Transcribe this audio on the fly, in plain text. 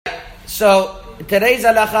So today's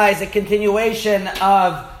halacha is a continuation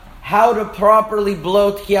of how to properly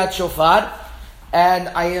blow Tkiyat Shofar. And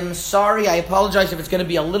I am sorry, I apologize if it's going to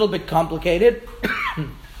be a little bit complicated.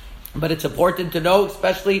 But it's important to know,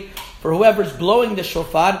 especially for whoever's blowing the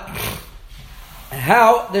shofar,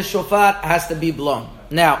 how the shofar has to be blown.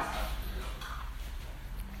 Now,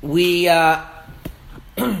 we have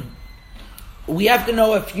to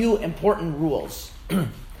know a few important rules.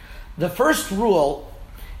 The first rule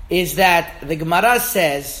is that the Gemara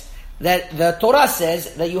says, that the Torah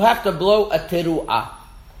says that you have to blow a teruah.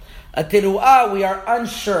 A teruah, we are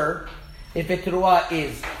unsure if a teruah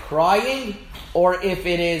is crying or if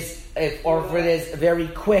it is very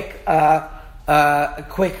quick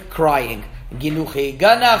crying. Ginuchi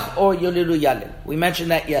ganach or yulilu yalil. We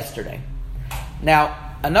mentioned that yesterday. Now,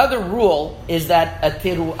 another rule is that a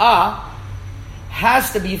teruah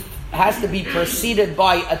has to be preceded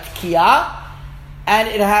by a tkiyah, and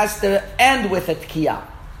it has to end with a tkiyah.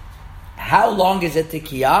 How long is a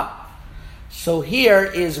tkiyah? So here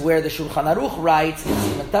is where the Shulchan Aruch writes in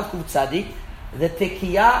Siman Kuf Tzadik, the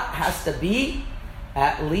tkiyah has to be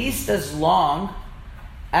at least as long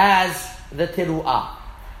as the teruah.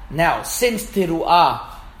 Now, since teruah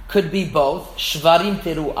could be both shvarim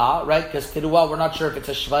teruah, right? Because teruah, we're not sure if it's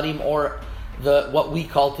a shvarim or what we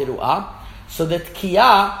call teruah. So the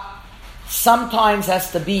tkiyah sometimes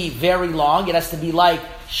has to be very long. It has to be like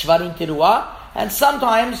shvarim teruah, and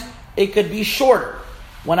sometimes it could be shorter.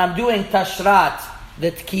 When I'm doing tashrat,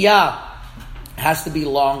 the tkiyah has to be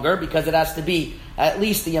longer because it has to be at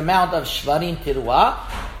least the amount of shvarim teruah.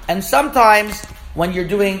 And sometimes when you're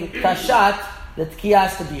doing tashat, the tkiyah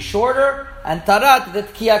has to be shorter, and tarat, the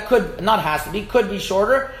tkiyah could be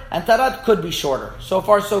shorter, and tarat could be shorter. So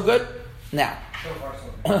far, so good? Now.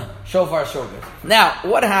 So far, so good. Now,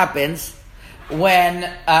 what happens when,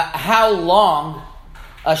 how long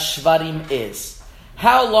a shvarim is?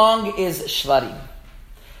 How long is shvarim?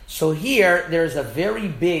 So here, there's a very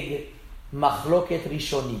big machloket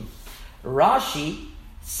rishonim. Rashi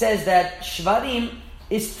says that shvarim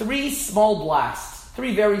is 3 small blasts,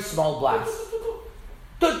 3 very small blasts.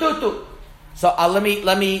 So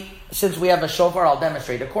let me, since we have a shofar, I'll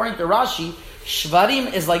demonstrate. According to Rashi,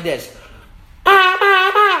 shvarim is like this.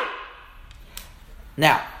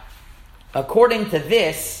 Now, according to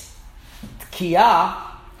this, tkiyah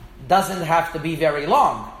doesn't have to be very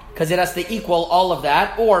long because it has to equal all of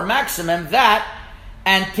that, or maximum that.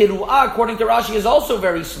 And teruah, according to Rashi, is also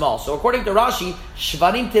very small. So according to Rashi,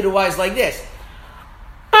 shvarim teruah is like this.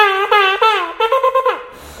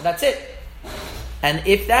 That's it. And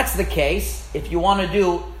if that's the case, if you want to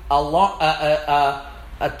do a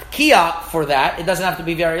tkiyah for that, it doesn't have to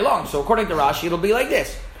be very long. So according to Rashi, it'll be like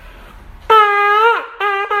this.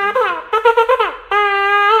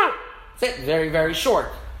 That's it. Very, very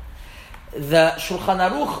short. The Shulchan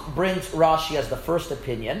Aruch brings Rashi as the first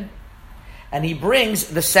opinion, and he brings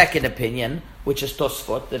the second opinion, which is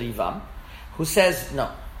Tosfot, the Rivam, who says,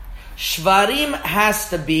 no, shvarim has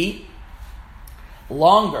to be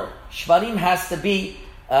longer. Shvarim has to be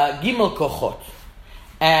gimel kochot.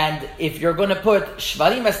 And if you're going to put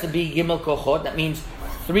shvarim has to be gimel kochot, that means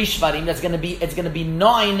 3 shvarim, it's going to be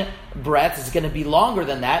 9 breaths, it's going to be longer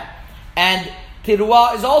than that. And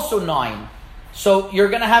teruah is also 9. So you're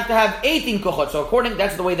going to have 18 kochot. So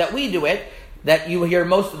that's the way that we do it, that you hear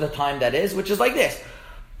most of the time, that is, which is like this.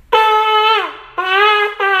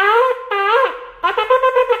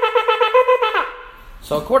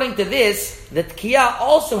 So according to this, the tkiyah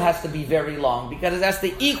also has to be very long because it has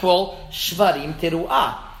to equal shvarim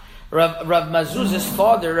teruah. Rav Mazuz's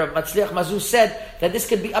father, Rav Matzliach Mazuz, said that this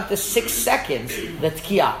could be up to 6 seconds, the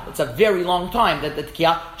tkiyah. It's a very long time that the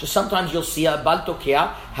tkiyah, just sometimes you'll see a Bal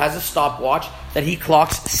Tokiyah has a stopwatch that he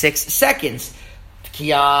clocks 6 seconds.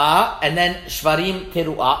 Tkiyah, and then shvarim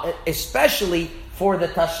teruah, especially for the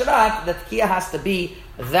tashrat, the tkiyah has to be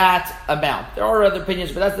that amount. There are other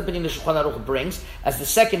opinions, but that's the opinion the Shulchan Aruch brings as the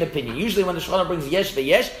second opinion. Usually when the Shulchan Aruch brings yesh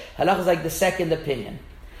veyesh, halach is like the second opinion.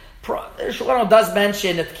 The Shulchan Aruch does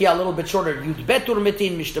mention that tkiyah a little bit shorter. Yud betur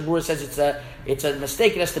mitin. Mishnah Berurah says it's a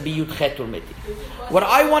mistake. It has to be yud chetur mitin. What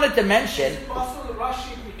I wanted to mention.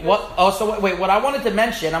 What I wanted to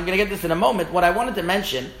mention. I'm going to get this in a moment. What I wanted to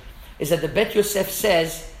mention is that the Bet Yosef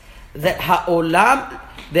says that the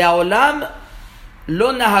ha'olam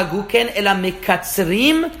lo nahagu ken ela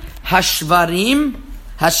mekatzrim hashvarim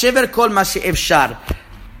hashever kol ma she'efshar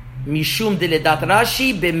mishum deledat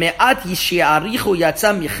Rashi beme'at yishi'arichu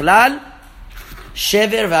yatsa michlal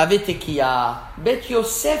shever v'avetekiyah. Bet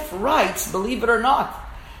Yosef writes, believe it or not,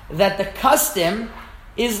 that the custom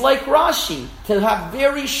is like Rashi, to have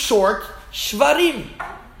very short shvarim.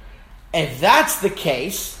 If that's the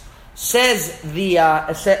case, Says the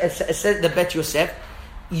Bet Yosef,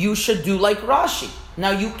 you should do like Rashi. Now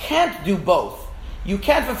you can't do both. You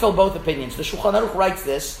can't fulfill both opinions. The Shulchan Aruch writes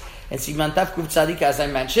this, and Siman Tav Kuf Tzadik, as I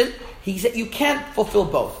mentioned, he said you can't fulfill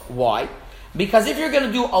both. Why? Because if you're going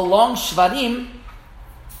to do a long Shvarim,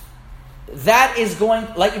 that is going,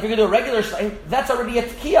 like if you're going to do a regular Shvarim, that's already a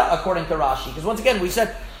Tkiya according to Rashi. Because once again, we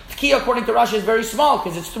said Tkiya according to Rashi is very small,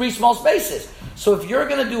 because it's 3 small spaces. So if you're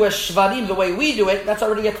going to do a Shvarim the way we do it, that's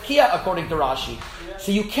already a Tkiya according to Rashi.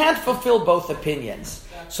 So you can't fulfill both opinions.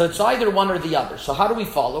 So it's either one or the other. So how do we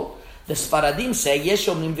follow? The Sfaradim say,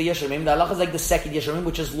 Yeshomim v'Yeshomim, the halacha is like the second Yeshomim,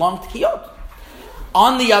 which is long Tkiyot.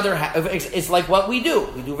 On the other hand, it's like what we do.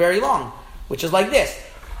 We do very long, which is like this.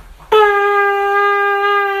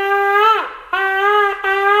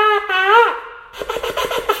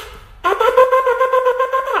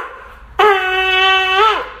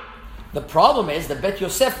 The problem is, the Bet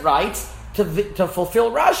Yosef writes, to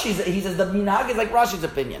fulfill Rashi's, he says the minhag is like Rashi's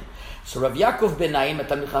opinion. So Rav Yaakov ben Naim, a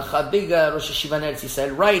big Rosh Yeshiva in Eretz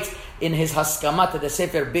Yisrael, writes in his Haskama to the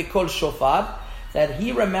Sefer Bikol Shofar that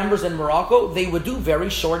he remembers in Morocco they would do very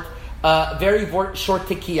short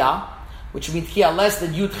Tekiyah, which means Tekiyah less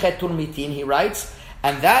than Yud Chet Turmitin, he writes,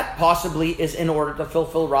 and that possibly is in order to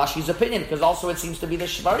fulfill Rashi's opinion, because also it seems to be the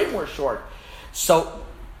Shvarim were short. So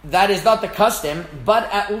that is not the custom, but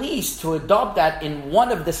at least to adopt that in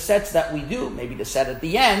one of the sets that we do, maybe the set at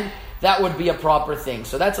the end, that would be a proper thing.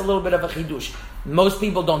 So that's a little bit of a chidush. Most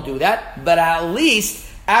people don't do that, but at least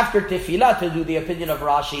after tefillah to do the opinion of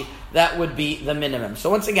Rashi, that would be the minimum. So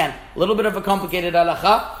once again, a little bit of a complicated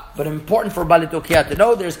halacha, but important for Bali Tokiyah to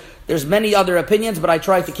know. There's many other opinions, but I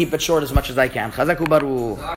try to keep it short as much as I can. Chazak u'baruch.